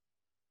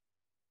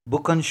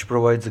Bookunch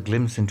provides a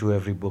glimpse into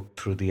every book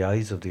through the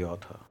eyes of the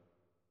author.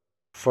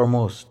 For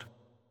most,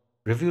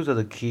 reviews are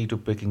the key to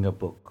picking a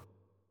book,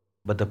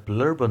 but the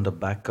blurb on the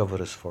back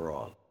cover is for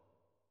all.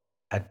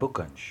 At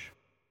Bookunch,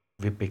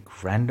 we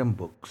pick random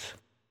books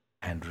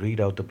and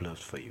read out the blurbs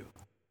for you.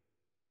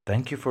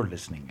 Thank you for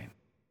listening in.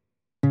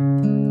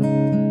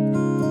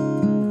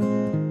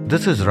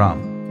 This is Ram,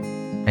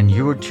 and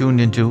you are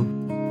tuned into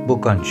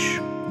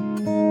Bookunch.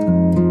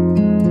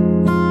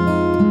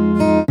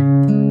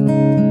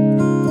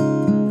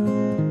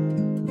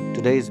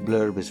 Today's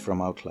blurb is from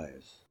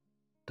Outliers,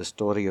 The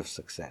Story of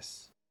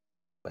Success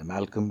by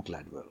Malcolm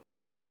Gladwell.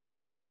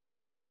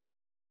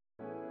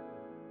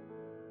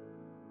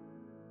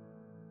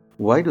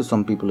 Why do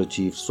some people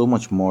achieve so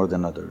much more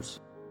than others?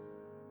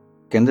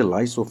 Can they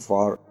lie so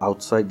far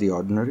outside the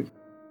ordinary?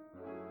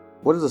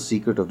 What is the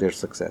secret of their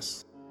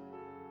success?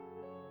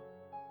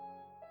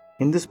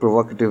 In this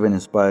provocative and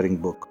inspiring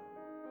book,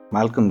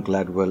 Malcolm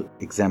Gladwell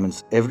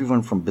examines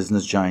everyone from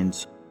business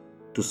giants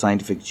to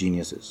scientific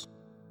geniuses,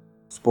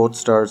 sports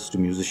stars to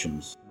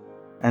musicians,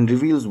 and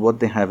reveals what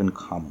they have in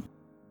common.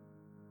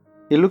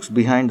 He looks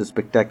behind the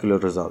spectacular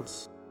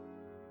results,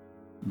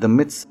 the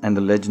myths and the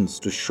legends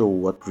to show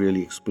what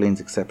really explains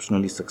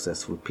exceptionally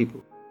successful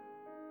people.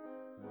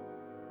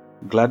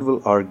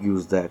 Gladwell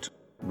argues that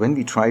when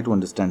we try to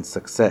understand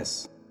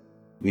success,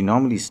 we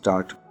normally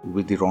start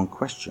with the wrong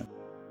question.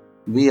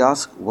 We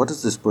ask, what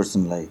is this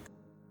person like?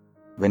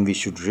 When we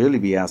should really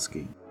be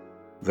asking,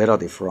 where are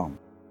they from?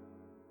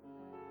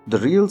 The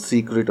real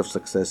secret of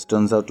success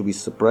turns out to be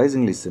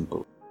surprisingly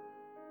simple,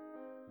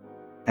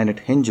 and it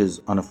hinges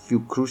on a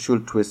few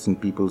crucial twists in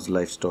people's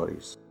life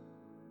stories,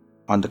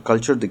 on the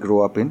culture they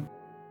grow up in,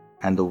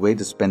 and the way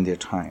they spend their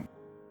time.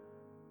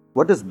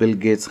 What does Bill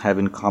Gates have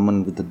in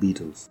common with the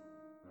Beatles?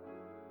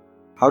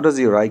 How does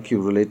your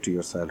IQ relate to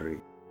your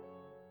salary?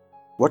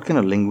 What can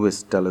a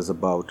linguist tell us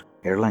about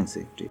airline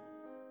safety?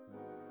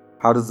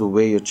 How does the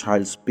way your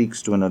child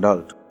speaks to an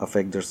adult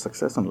affect their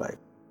success in life?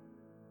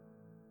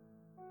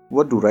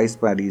 What do rice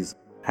paddies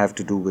have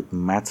to do with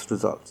maths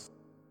results?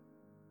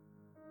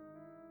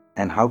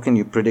 And how can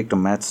you predict a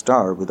math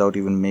star without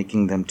even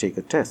making them take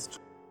a test?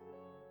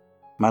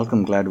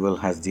 Malcolm Gladwell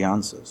has the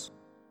answers.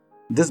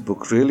 This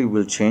book really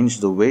will change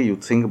the way you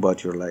think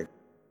about your life,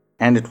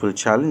 and it will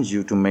challenge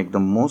you to make the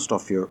most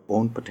of your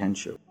own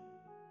potential.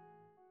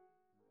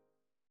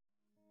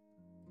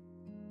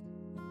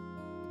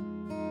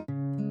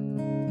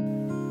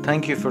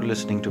 Thank you for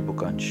listening to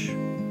Bookunch.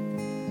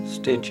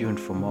 Stay tuned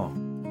for more.